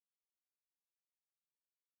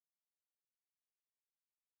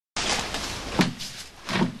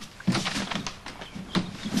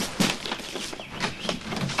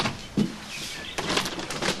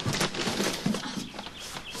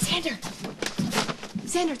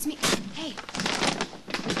Zander, it's me. Hey.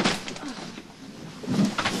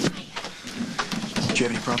 Did you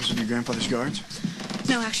have any problems with your grandfather's guards?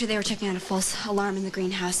 No, actually, they were checking out a false alarm in the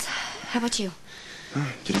greenhouse. How about you?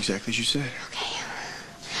 Did exactly as you said. Okay.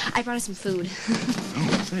 I brought us some food. Oh,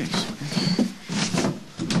 thanks.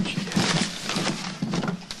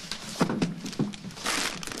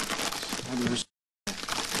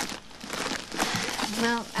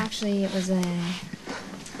 Well, actually, it was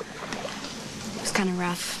kind of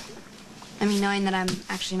rough. I mean, knowing that I'm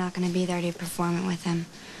actually not going to be there to perform it with him.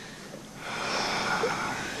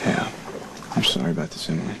 Yeah. I'm sorry about this,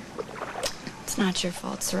 Emily. It's not your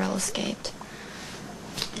fault. Sorrel escaped.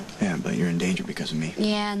 Yeah, but you're in danger because of me.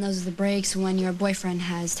 Yeah, and those are the breaks when your boyfriend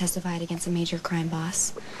has testified against a major crime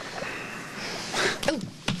boss. Oh,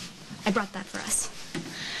 I brought that for us.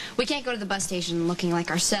 We can't go to the bus station looking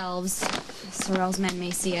like ourselves. Sorrel's men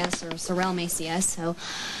may see us, or Sorrel may see us, so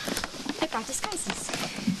I brought disguises.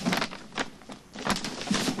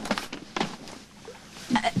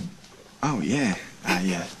 Oh, yeah.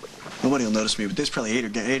 Nobody will notice me, but there's probably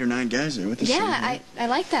eight or nine guys there with us. Yeah, I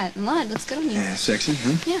like that a lot. Looks good on you. Yeah, sexy,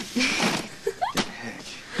 huh? Yeah. Heck.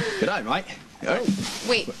 Good eye, Mike. Oh,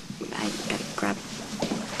 wait. I gotta grab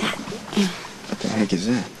that. What the heck is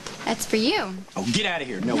that? That's for you. Oh, get out of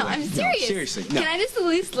here. No way. I'm serious. No, seriously, no. Can I just at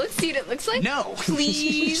least see what it looks like? No.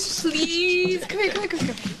 Please, please. Come here.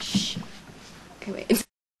 Shh. Okay, wait.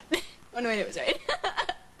 Oh, no, wait, it was right.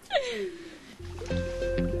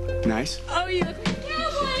 Nice. Oh, you look like a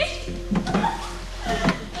cowboy.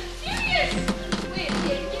 I'm serious. Wait,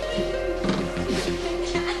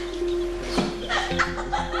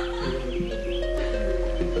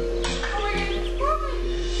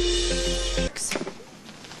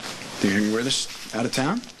 Do you hear me wear this out of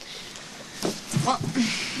town? Well,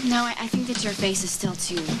 no, I think that your face is still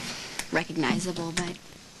too recognizable, but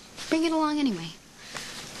bring it along anyway.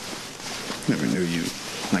 Never knew you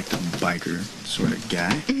liked a biker sort of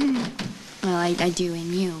guy. Well, I do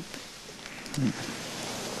in you.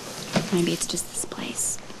 Maybe it's just this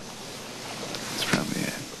place. That's probably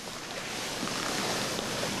it.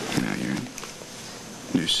 You know, your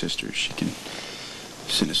new sister, she can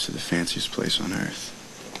send us to the fanciest place on earth.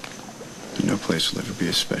 But no place will ever be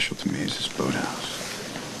as special to me as this boathouse.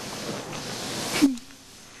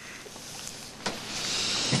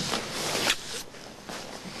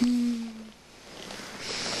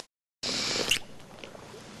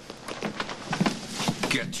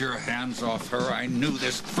 Get your hands off her. I knew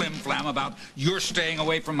this flim-flam about your staying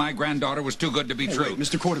away from my granddaughter was too good to be true. Wait,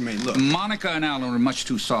 Mr. Quartermaine, look. Monica and Alan are much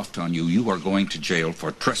too soft on you. You are going to jail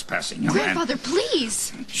for trespassing. Grandfather,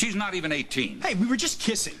 please. She's not even 18. Hey, we were just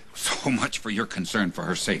kissing. So much for your concern for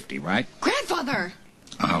her safety, right? Grandfather!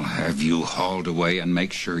 I'll have you hauled away and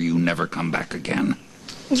make sure you never come back again.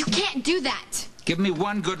 You can't do that. Give me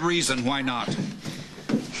one good reason why not.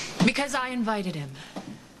 Because I invited him.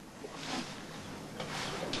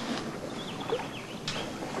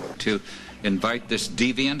 To invite this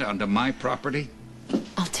deviant onto my property?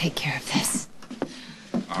 I'll take care of this.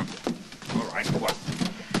 All right, what?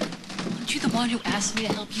 Aren't you the one who asked me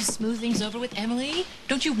to help you smooth things over with Emily?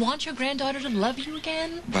 Don't you want your granddaughter to love you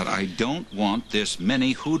again? But I don't want this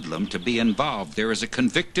mini hoodlum to be involved. There is a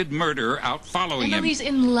convicted murderer out following him. Emily's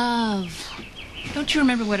in love. Don't you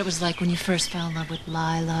remember what it was like when you first fell in love with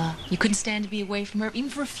Lila? You couldn't stand to be away from her,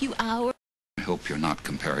 even for a few hours. I hope you're not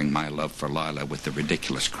comparing my love for Lila with the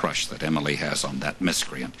ridiculous crush that Emily has on that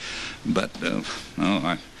miscreant. But,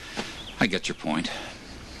 I get your point.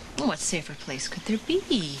 Well, what safer place could there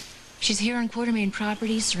be? She's here on Quartermaine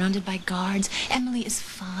property, surrounded by guards. Emily is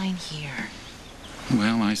fine here.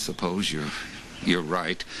 Well, I suppose you're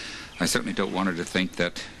right. I certainly don't want her to think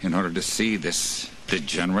that in order to see this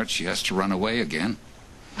degenerate, she has to run away again.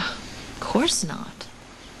 Of course not.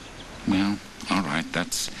 Well, all right,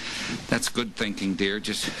 that's good thinking, dear.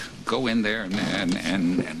 Just go in there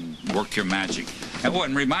and work your magic. Oh,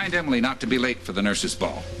 and remind Emily not to be late for the nurses'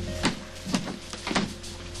 ball.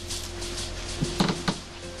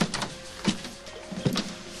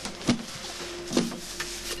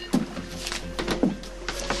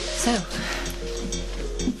 So,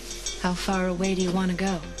 how far away do you want to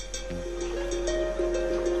go?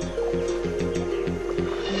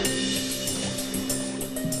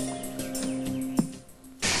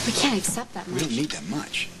 We can't accept that much. We don't need that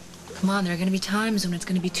much. Come on, there are going to be times when it's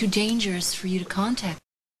going to be too dangerous for you to contact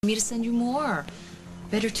me to send you more.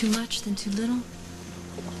 Better too much than too little.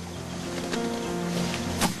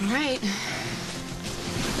 All right.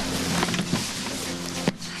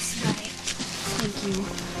 Skye, thank you.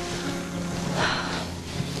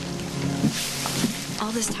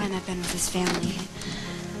 All this time I've been with this family,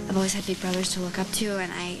 I've always had big brothers to look up to,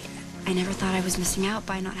 and I never thought I was missing out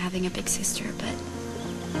by not having a big sister, but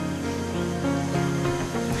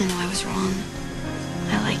I know I was wrong.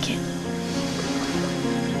 I like it.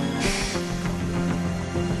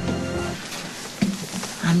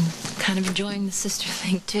 I'm kind of enjoying the sister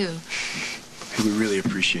thing, too. Hey, we really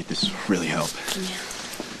appreciate this. This will really help. Yeah.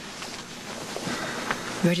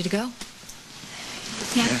 You ready to go?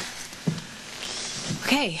 Yeah.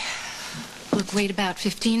 Okay. Look, wait about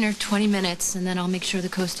 15 or 20 minutes, and then I'll make sure the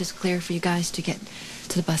coast is clear for you guys to get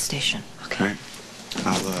to the bus station. Okay.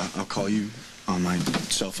 All right. I'll call you on my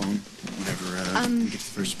cell phone whenever we get to the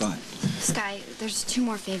first spot. Skye, there's 2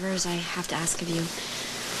 more favors I have to ask of you.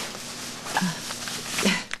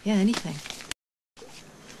 Yeah, anything.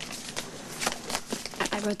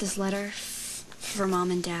 I wrote this letter for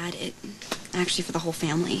Mom and Dad. Actually for the whole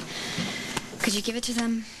family. Could you give it to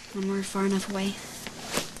them when we're far enough away?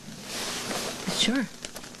 Sure.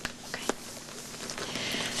 Okay.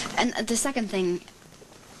 And the second thing,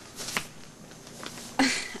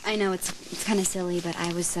 I know it's kind of silly, but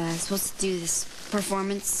I was supposed to do this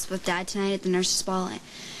performance with Dad tonight at the nurses' ball.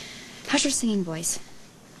 How's your singing voice?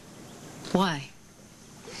 Why?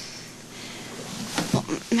 Well,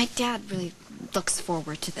 my dad really looks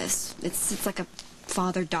forward to this. It's like a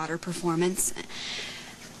father-daughter performance.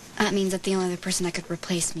 That means that the only other person that could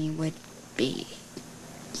replace me would be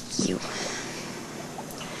you.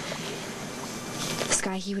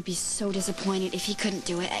 Skye, he would be so disappointed if he couldn't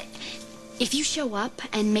do it. If you show up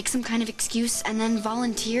and make some kind of excuse and then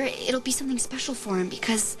volunteer, it'll be something special for him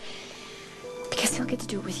because he'll get to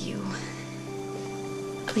do it with you.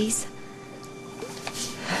 Please?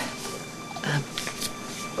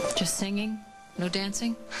 Just singing? No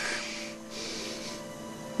dancing?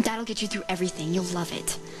 That'll get you through everything. You'll love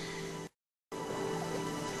it.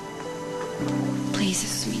 Please,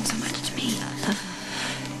 this means so much to me.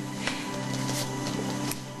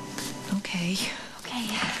 Okay. Okay.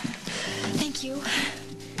 Thank you.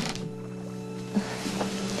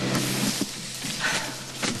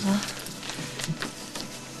 Well,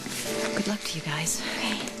 good luck to you guys.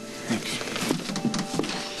 Okay. Thanks.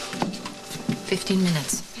 15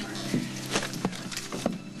 minutes.